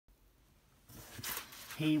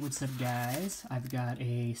Hey, what's up, guys? I've got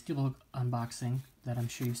a Steelbook unboxing that I'm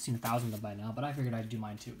sure you've seen 1,000 of by now, but I figured I'd do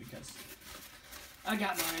mine too because I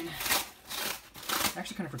got mine. I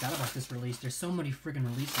actually kind of forgot about this release. There's so many friggin'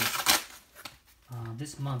 releases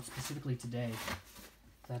this month, specifically today,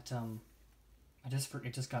 that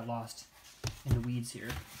it just got lost in the weeds here.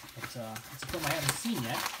 But it's a film I haven't seen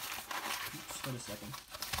yet. Oops, wait a second.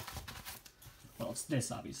 Well, it's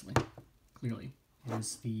this, obviously. Clearly. It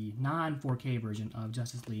is the non-4K version of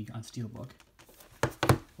Justice League on Steelbook.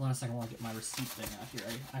 Hold on a second while I get my receipt thing out here.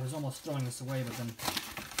 I was almost throwing this away, but then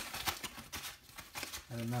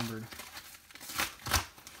I remembered.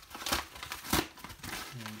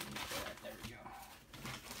 There we go.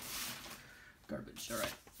 Garbage.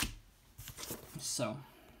 Alright. So,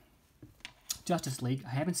 Justice League.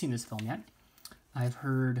 I haven't seen this film yet. I've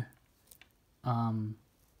heard,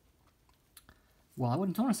 well, I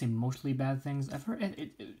don't want to say mostly bad things. I've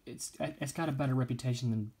heard it's got a better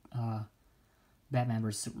reputation than Batman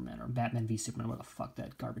vs. Superman or Batman v Superman, whatever the fuck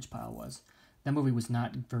that garbage pile was. That movie was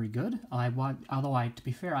not very good. Although to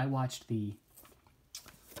be fair, I watched the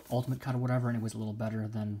Ultimate Cut or whatever, and it was a little better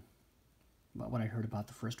than what I heard about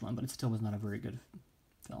the first one, but it still was not a very good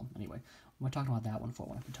film. Anyway, I'm talking about that one for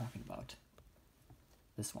when I'm talking about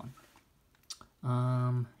this one.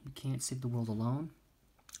 You can't save the world alone.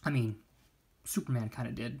 I mean, Superman kind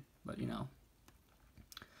of did, but you know.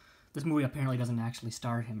 This movie apparently doesn't actually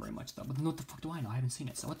star him very much, though. But what the fuck do I know? I haven't seen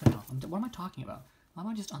it, so what the hell? What am I talking about? Why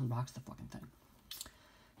don't I just unbox the fucking thing?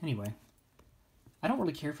 Anyway, I don't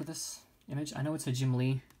really care for this image. I know it's a Jim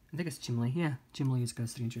Lee. I think it's Jim Lee. Yeah, Jim Lee has got a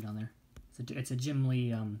signature down there. It's a Jim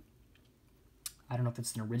Lee, I don't know if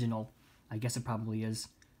it's an original. I guess it probably is,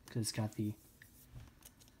 because it's got the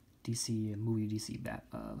DC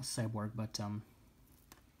Cyborg, but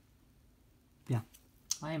yeah,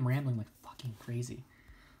 I am rambling like fucking crazy.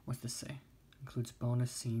 What's this say? Includes bonus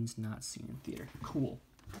scenes not seen in theater. Cool.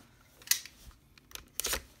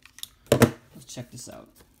 Let's check this out.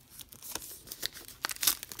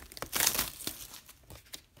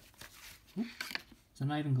 Oop. Is it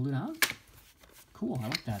not even glued on? Cool, I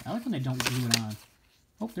like that. I like when they don't glue it on.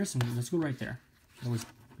 Oh, there's glue right there. It was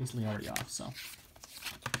basically already off, so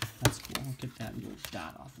that's cool. I'll get that little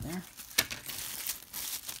dot off of there.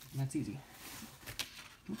 And that's easy.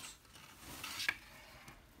 Oops.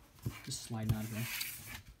 Just sliding out of here.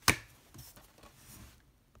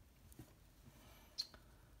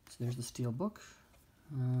 So there's the Steelbook.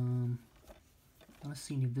 I don't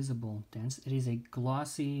see any visible dents. It is a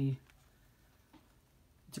glossy.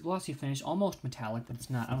 It's a glossy finish, almost metallic, but it's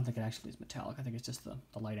not. I don't think it actually is metallic. I think it's just the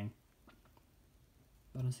lighting.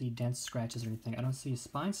 I don't see dents, scratches, or anything. I don't see a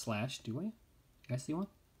spine slash, do I? You guys see one?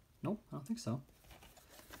 Nope, I don't think so.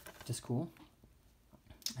 Just cool.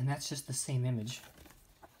 And that's just the same image,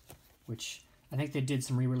 which I think they did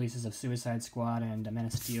some re-releases of Suicide Squad and Men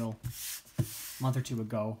of Steel a month or two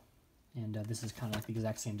ago, and this is kind of like the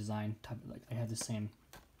exact same design. Like they have the same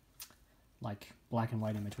like black and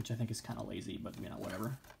white image, which I think is kind of lazy, but you know,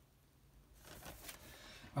 whatever.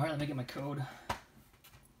 All right, let me get my code.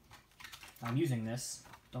 I'm using this.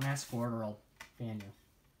 Don't ask for it or I'll ban you.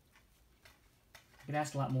 I get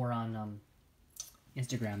asked a lot more on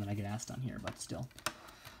Instagram than I get asked on here, but still.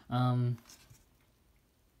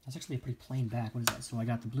 That's actually a pretty plain back. What is that? So I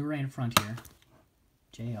got the Blu-ray in front here,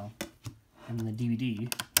 JL, and then the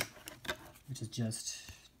DVD, which is just,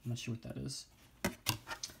 I'm not sure what that is.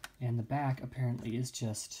 And the back apparently is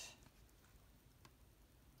just,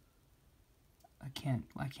 I can't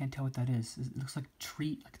tell what that is. It looks like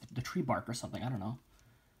tree, like the tree bark or something. I don't know.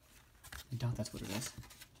 I doubt that's what it is.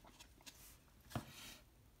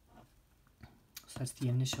 So that's the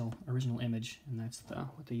initial original image, and that's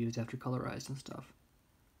what they used after colorized and stuff.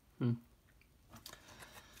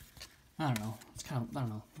 I don't know. It's kind of, I don't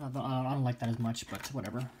know. I don't like that as much, but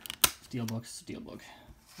whatever. Steelbook's Steelbook.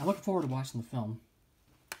 I'm looking forward to watching the film.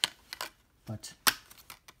 But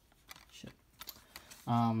shit.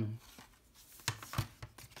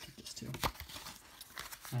 Take this too.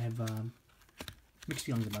 I have mixed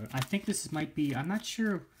feelings about it. I think this might be. I'm not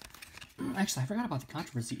sure. Actually, I forgot about the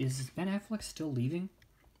controversy. Is Ben Affleck still leaving?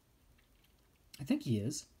 I think he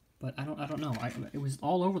is, but I don't know. It was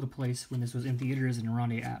all over the place when this was in theaters and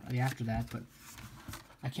around after that, but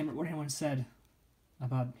I can't remember what anyone said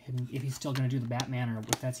about him, if he's still going to do the Batman, or if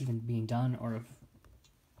that's even being done, or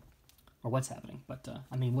what's happening. But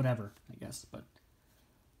I mean, whatever, I guess. But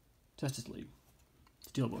Justice League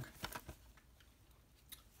Steelbook,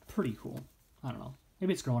 pretty cool. I don't know.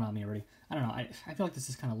 Maybe it's growing on me already. I don't know. I feel like this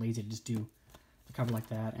is kind of lazy to just do the cover like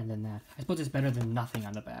that and then that. I suppose it's better than nothing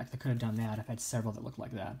on the back. They could have done that. I've had several that look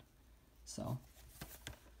like that. So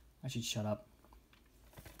I should shut up.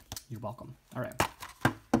 You're welcome. All right.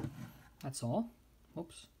 That's all.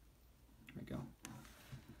 Oops. There we go.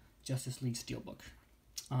 Justice League Steelbook.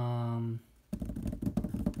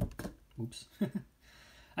 Oops.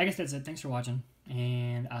 I guess that's it. Thanks for watching,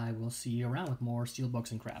 and I will see you around with more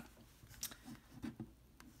Steelbooks and crap.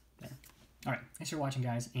 There. All right. Thanks for watching,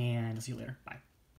 guys, and I'll see you later. Bye.